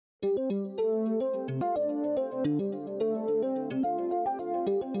Okay,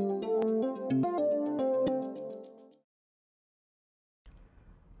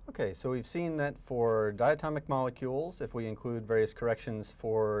 so we've seen that for diatomic molecules, if we include various corrections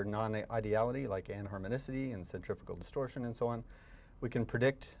for non-ideality like anharmonicity and centrifugal distortion and so on, we can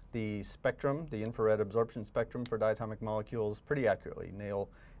predict the spectrum, the infrared absorption spectrum for diatomic molecules pretty accurately, nail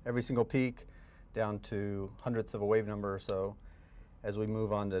every single peak down to hundredths of a wave number or so. As we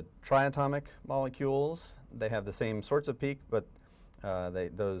move on to triatomic molecules, they have the same sorts of peak, but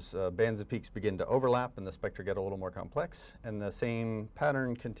those bands of peaks begin to overlap and the spectra get a little more complex. And the same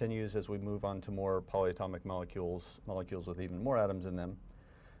pattern continues as we move on to more polyatomic molecules, molecules with even more atoms in them.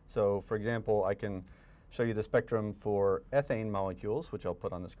 So for example, I can show you the spectrum for ethane molecules, which I'll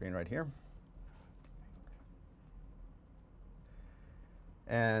put on the screen right here.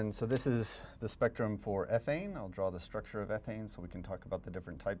 And so this is the spectrum for ethane. I'll draw the structure of ethane so we can talk about the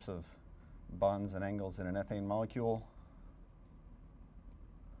different types of bonds and angles in an ethane molecule.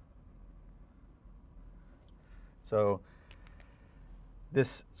 So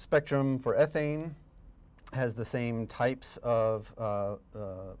this spectrum for ethane has the same types of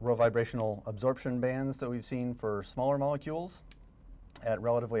rho vibrational absorption bands that we've seen for smaller molecules at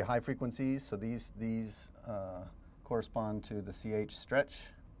relatively high frequencies. So these correspond to the CH stretch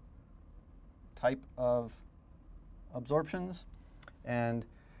type of absorptions. And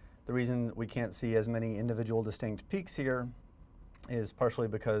the reason we can't see as many individual distinct peaks here is partially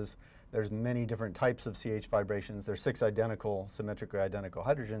because there's many different types of CH vibrations. There's 6 identical, symmetrically identical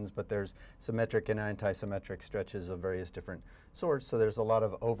hydrogens, but there's symmetric and anti-symmetric stretches of various different sorts. So there's a lot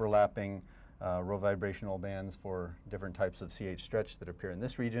of overlapping rho vibrational bands for different types of CH stretch that appear in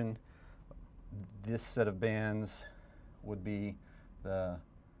this region. This set of bands would be the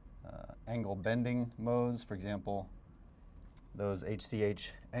angle bending modes. For example, those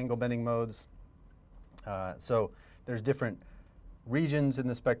HCH angle bending modes. So there's different regions in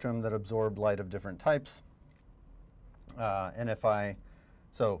the spectrum that absorb light of different types. But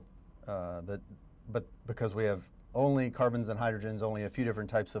because we have only carbons and hydrogens, only a few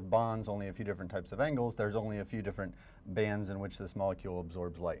different types of bonds, only a few different types of angles, there's only a few different bands in which this molecule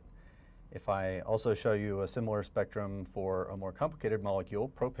absorbs light. If I also show you a similar spectrum for a more complicated molecule,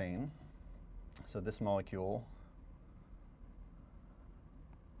 propane, so this molecule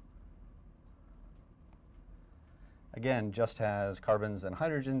again just has carbons and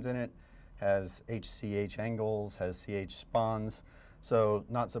hydrogens in it, has HCH angles, has CH bonds. So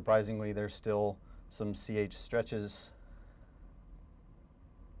not surprisingly, there's still some CH stretches.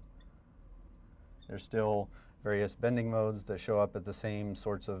 There's still various bending modes that show up at the same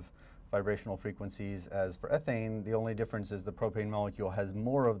sorts of vibrational frequencies as for ethane. The only difference is the propane molecule has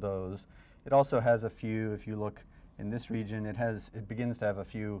more of those. It also has a few, if you look in this region, it begins to have a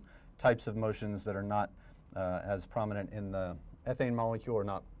few types of motions that are not as prominent in the ethane molecule or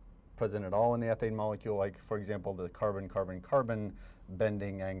not present at all in the ethane molecule, like for example the carbon-carbon-carbon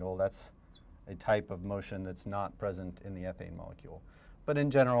bending angle. That's a type of motion that's not present in the ethane molecule. But in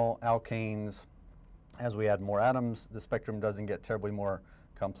general, alkanes, as we add more atoms, the spectrum doesn't get terribly more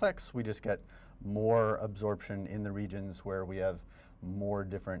complex. We just get more absorption in the regions where we have more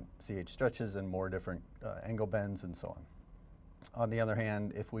different CH stretches and more different angle bends and so on. On the other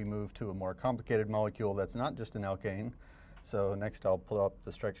hand, if we move to a more complicated molecule that's not just an alkane, so next I'll pull up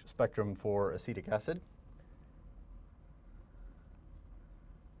the spectrum for acetic acid.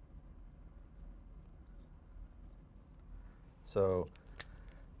 So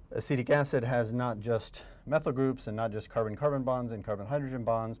acetic acid has not just methyl groups and not just carbon-carbon bonds and carbon-hydrogen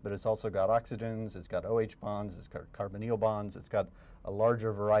bonds, but it's also got oxygens, it's got OH bonds, it's got carbonyl bonds, it's got a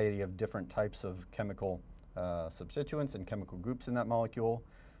larger variety of different types of chemical substituents and chemical groups in that molecule.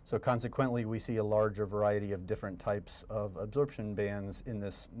 So consequently, we see a larger variety of different types of absorption bands in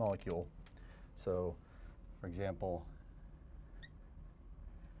this molecule. So for example,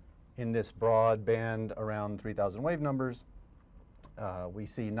 in this broad band around 3,000 wave numbers, we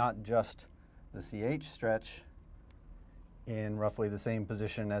see not just the CH stretch in roughly the same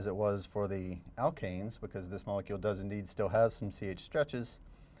position as it was for the alkanes, because this molecule does indeed still have some CH stretches,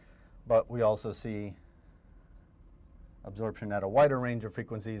 but we also see absorption at a wider range of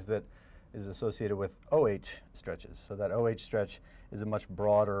frequencies that is associated with OH stretches. So that OH stretch is a much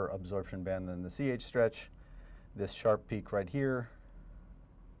broader absorption band than the CH stretch. This sharp peak right here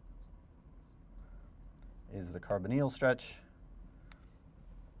is the carbonyl stretch.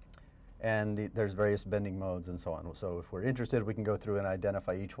 And there's various bending modes and so on. So if we're interested, we can go through and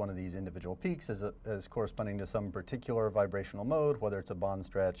identify each one of these individual peaks as corresponding to some particular vibrational mode, whether it's a bond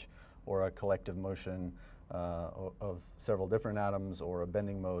stretch or a collective motion of several different atoms or a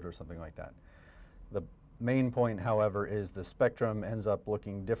bending mode or something like that. The main point, however, is the spectrum ends up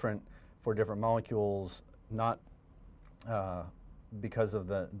looking different for different molecules, not because of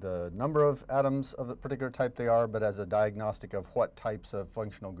the number of atoms of a particular type they are, but as a diagnostic of what types of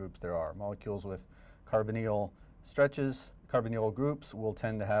functional groups there are. Molecules with carbonyl stretches, carbonyl groups, will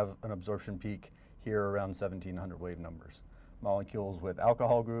tend to have an absorption peak here around 1700 wave numbers. Molecules with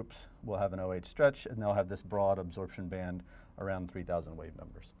alcohol groups will have an OH stretch, and they'll have this broad absorption band around 3000 wave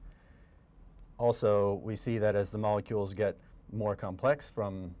numbers. Also, we see that as the molecules get more complex,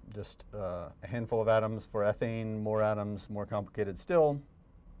 from just a handful of atoms for ethane, more atoms, more complicated still,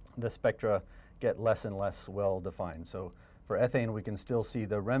 the spectra get less and less well defined. So for ethane, we can still see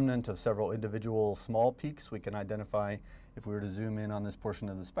the remnant of several individual small peaks. We can identify, if we were to zoom in on this portion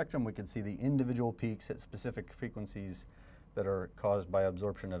of the spectrum, we can see the individual peaks at specific frequencies that are caused by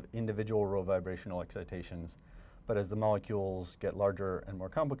absorption of individual row vibrational excitations. But as the molecules get larger and more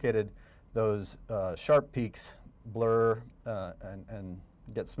complicated, those sharp peaks blur and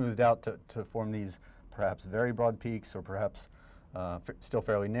get smoothed out to form these perhaps very broad peaks, or perhaps still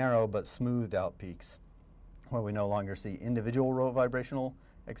fairly narrow but smoothed out peaks, where we no longer see individual row vibrational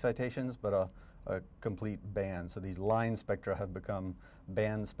excitations, but a complete band. So these line spectra have become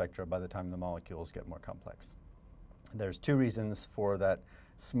band spectra by the time the molecules get more complex. There's two reasons for that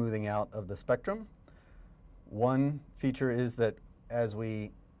smoothing out of the spectrum. One feature is that as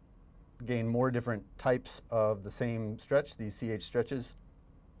we gain more different types of the same stretch, these CH stretches,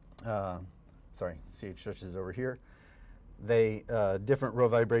 CH stretches over here, they, different row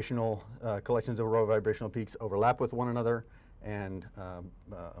vibrational, collections of row vibrational peaks overlap with one another, and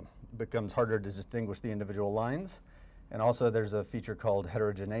becomes harder to distinguish the individual lines. And also there's a feature called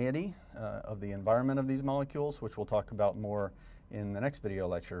heterogeneity of the environment of these molecules, which we'll talk about more in the next video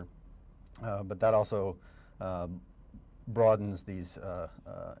lecture. But that also broadens these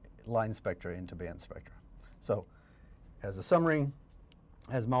line spectra into band spectra. So as a summary,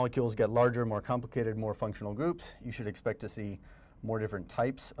 as molecules get larger, more complicated, more functional groups, you should expect to see more different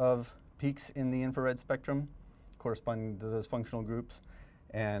types of peaks in the infrared spectrum corresponding to those functional groups.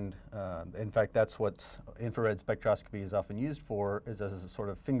 And in fact, that's what infrared spectroscopy is often used for, is as a sort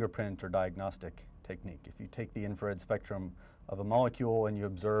of fingerprint or diagnostic technique. If you take the infrared spectrum of a molecule and you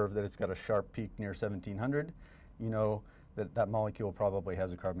observe that it's got a sharp peak near 1700, you know that that molecule probably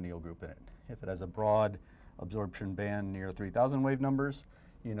has a carbonyl group in it. If it has a broad absorption band near 3000 wave numbers,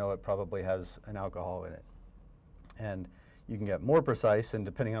 you know it probably has an alcohol in it. And you can get more precise, and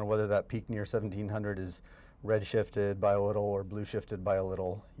depending on whether that peak near 1700 is red shifted by a little or blue shifted by a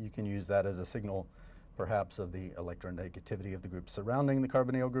little, you can use that as a signal perhaps of the electronegativity of the group surrounding the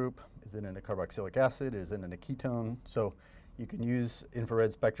carbonyl group. Is it in a carboxylic acid? Is it in a ketone? So you can use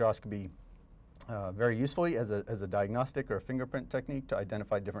infrared spectroscopy very usefully as a diagnostic or a fingerprint technique to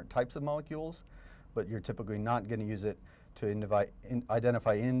identify different types of molecules, but you're typically not going to use it to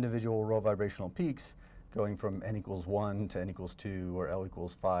identify individual row vibrational peaks going from n equals 1 to n equals 2, or L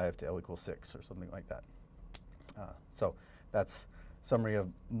equals 5 to L equals 6, or something like that. So that's summary of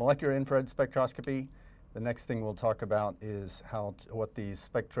molecular infrared spectroscopy. The next thing we'll talk about is what these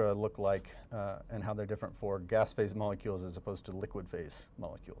spectra look like and how they're different for gas phase molecules as opposed to liquid phase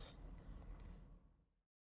molecules.